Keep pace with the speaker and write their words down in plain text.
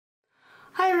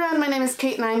everyone, my name is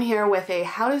Kate and I'm here with a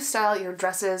how to style your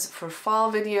dresses for fall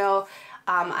video.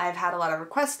 I've had a lot of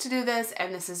requests to do this,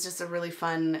 and this is just a really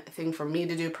fun thing for me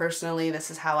to do personally. This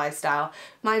is how I style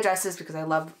my dresses because I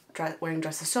love wearing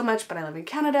dresses so much, but I live in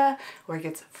Canada where it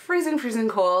gets freezing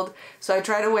cold, so I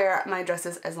try to wear my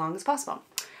dresses as long as possible.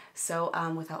 So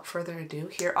without further ado,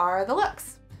 here are the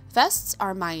looks. Vests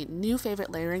are my new favorite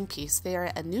layering piece. They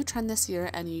are a new trend this year,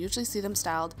 and you usually see them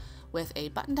styled with a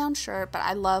button-down shirt, but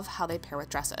I love how they pair with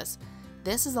dresses.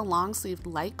 This is a long-sleeved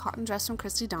light cotton dress from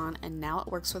Christy Dawn, and now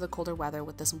it works for the colder weather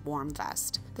with this warm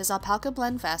vest. This alpaca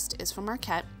blend vest is from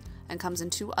Marquette and comes in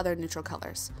 2 other neutral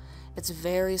colors. It's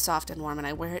very soft and warm, and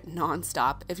I wear it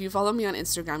non-stop. If you follow me on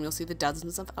Instagram, you'll see the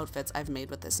dozens of outfits I've made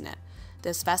with this knit.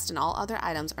 This vest and all other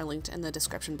items are linked in the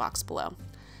description box below.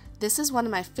 This is one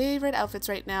of my favorite outfits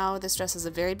right now. This dress is a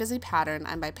very busy pattern,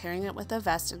 and by pairing it with a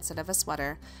vest instead of a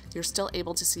sweater, you're still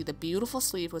able to see the beautiful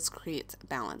sleeve, which creates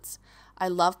balance. I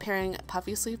love pairing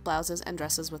puffy sleeve blouses and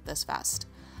dresses with this vest.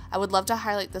 I would love to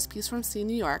highlight this piece from C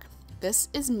New York. This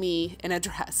is me in a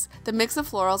dress. The mix of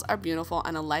florals are beautiful,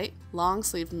 and a light,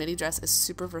 long-sleeved midi dress is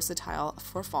super versatile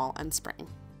for fall and spring.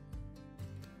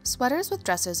 Sweaters with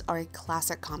dresses are a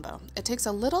classic combo. It takes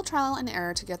a little trial and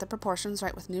error to get the proportions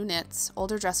right with new knits,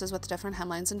 older dresses with different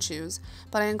hemlines and shoes,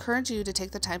 but I encourage you to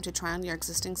take the time to try on your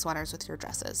existing sweaters with your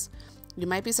dresses. You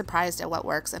might be surprised at what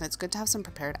works, and it's good to have some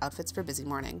prepared outfits for busy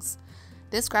mornings.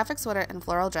 This graphic sweater and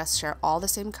floral dress share all the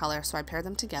same color, so I paired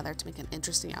them together to make an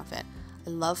interesting outfit.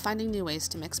 I love finding new ways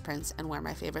to mix prints and wear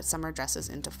my favorite summer dresses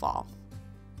into fall.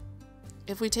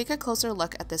 If we take a closer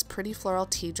look at this pretty floral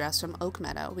tea dress from Oak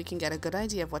Meadow, we can get a good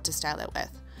idea of what to style it with.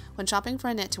 When shopping for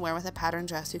a knit to wear with a pattern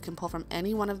dress, you can pull from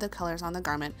any one of the colors on the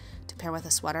garment to pair with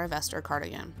a sweater, vest, or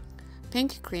cardigan.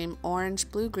 Pink, cream, orange,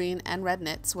 blue, green, and red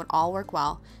knits would all work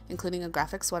well, including a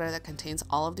graphic sweater that contains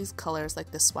all of these colors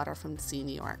like this sweater from C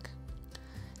New York.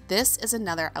 This is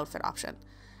another outfit option.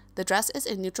 The dress is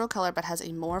a neutral color but has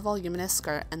a more voluminous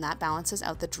skirt, and that balances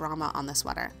out the drama on the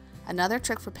sweater. Another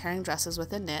trick for pairing dresses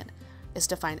with a knit is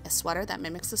to find a sweater that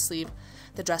mimics the sleeve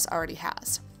the dress already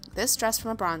has. This dress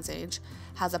from a Bronze Age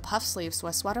has a puff sleeve, so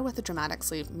a sweater with a dramatic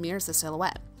sleeve mirrors the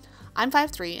silhouette. I'm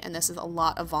 5'3", and this is a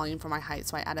lot of volume for my height,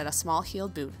 so I added a small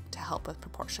heeled boot to help with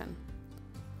proportion.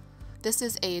 This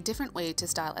is a different way to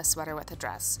style a sweater with a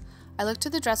dress. I looked to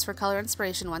the dress for color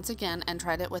inspiration once again and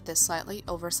tried it with this slightly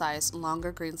oversized,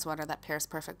 longer green sweater that pairs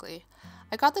perfectly.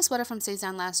 I got this sweater from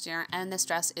Cezanne last year, and this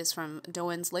dress is from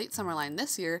Doan's late summer line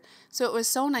this year, so it was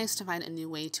so nice to find a new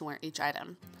way to wear each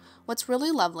item. What's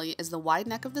really lovely is the wide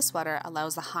neck of the sweater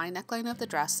allows the high neckline of the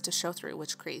dress to show through,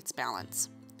 which creates balance.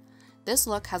 This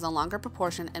look has a longer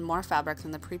proportion and more fabric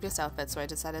than the previous outfit, so I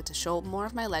decided to show more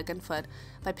of my leg and foot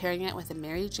by pairing it with a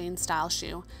Mary Jane style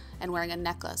shoe and wearing a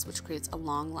necklace, which creates a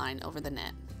long line over the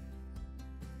knit.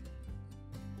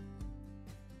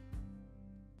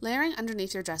 Layering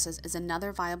underneath your dresses is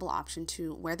another viable option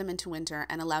to wear them into winter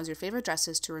and allows your favorite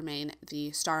dresses to remain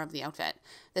the star of the outfit.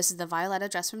 This is the Violetta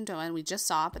dress from Doan we just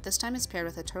saw, but this time it's paired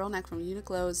with a turtleneck from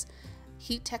Uniqlo's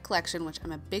Heat Tech collection, which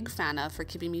I'm a big fan of for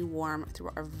keeping me warm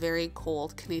through our very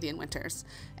cold Canadian winters.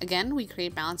 Again, we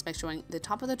create balance by showing the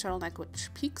top of the turtleneck,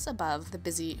 which peaks above the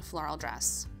busy floral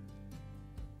dress.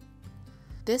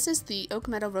 This is the Oak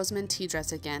Meadow Rosamond tea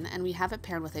dress again, and we have it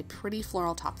paired with a pretty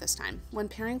floral top this time. When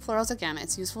pairing florals again,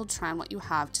 it's useful to try on what you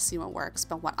have to see what works,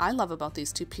 but what I love about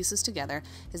these two pieces together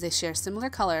is they share similar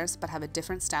colors but have a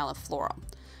different style of floral.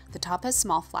 The top has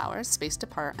small flowers spaced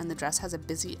apart, and the dress has a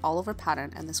busy all-over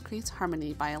pattern, and this creates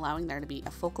harmony by allowing there to be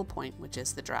a focal point, which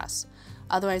is the dress.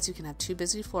 Otherwise, you can have two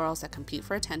busy florals that compete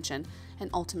for attention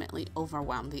and ultimately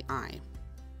overwhelm the eye.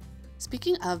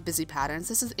 Speaking of busy patterns,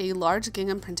 this is a large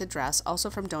gingham printed dress, also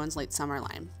from Doan's late summer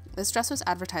line. This dress was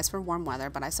advertised for warm weather,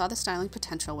 but I saw the styling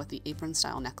potential with the apron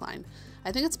style neckline.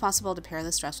 I think it's possible to pair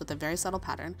this dress with a very subtle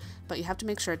pattern, but you have to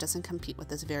make sure it doesn't compete with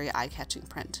this very eye-catching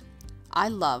print. I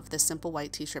love this simple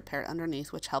white t-shirt paired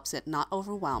underneath, which helps it not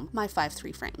overwhelm my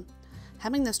 5'3" frame.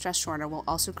 Having this dress shorter will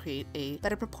also create a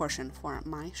better proportion for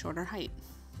my shorter height.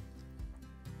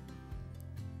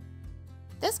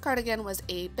 This cardigan was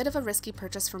a bit of a risky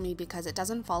purchase for me because it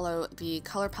doesn't follow the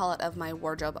color palette of my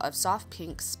wardrobe of soft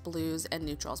pinks, blues, and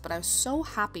neutrals, but I was so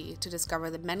happy to discover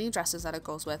the many dresses that it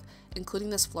goes with, including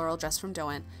this floral dress from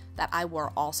Doan that I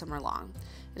wore all summer long.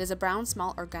 It is a brown,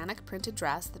 small, organic printed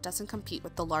dress that doesn't compete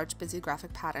with the large, busy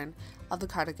graphic pattern of the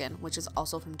cardigan, which is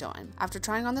also from Doan. After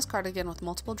trying on this cardigan with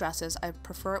multiple dresses, I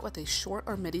prefer it with a short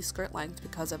or midi skirt length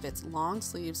because of its long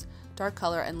sleeves, dark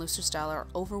color, and looser style are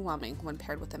overwhelming when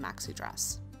paired with a maxi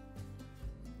dress.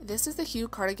 This is the Hue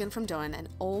cardigan from Doan, and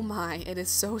oh my, it is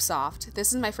so soft.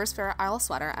 This is my first Fair Isle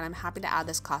sweater, and I'm happy to add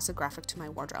this classic graphic to my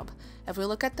wardrobe. If we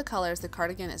look at the colors, the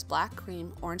cardigan is black,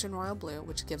 cream, orange, and royal blue,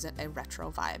 which gives it a retro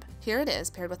vibe. Here it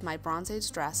is, paired with my Bronze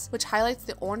Age dress, which highlights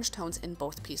the orange tones in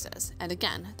both pieces. And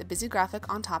again, the busy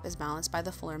graphic on top is balanced by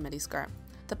the fuller midi skirt.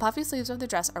 The puffy sleeves of the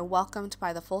dress are welcomed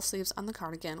by the full sleeves on the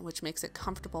cardigan, which makes it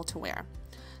comfortable to wear.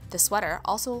 The sweater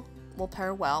also will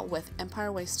pair well with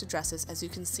empire waisted dresses. As you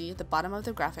can see, the bottom of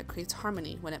the graphic creates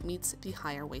harmony when it meets the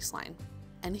higher waistline.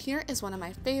 And here is one of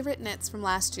my favorite knits from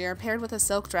last year, paired with a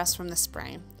silk dress from the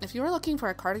spring. If you are looking for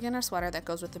a cardigan or sweater that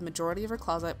goes with the majority of your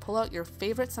closet, pull out your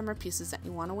favorite summer pieces that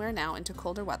you want to wear now into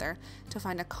colder weather to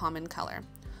find a common color.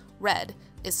 Red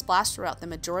is splashed throughout the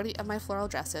majority of my floral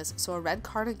dresses, so a red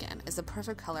cardigan is the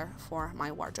perfect color for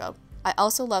my wardrobe. I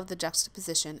also love the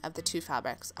juxtaposition of the two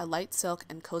fabrics, a light silk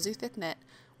and cozy thick knit,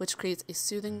 which creates a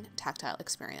soothing tactile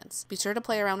experience. Be sure to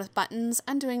play around with buttons,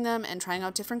 undoing them, and trying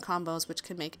out different combos, which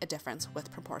can make a difference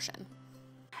with proportion.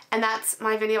 And that's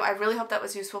my video. I really hope that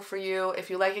was useful for you.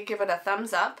 If you like it, give it a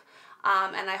thumbs up.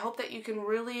 And I hope that you can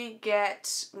really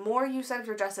get more use out of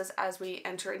your dresses as we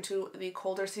enter into the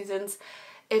colder seasons.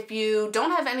 If you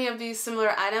don't have any of these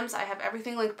similar items, I have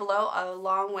everything linked below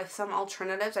along with some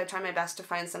alternatives. I try my best to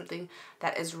find something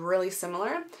that is really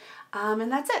similar.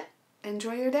 And that's it.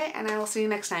 Enjoy your day, and I will see you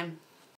next time.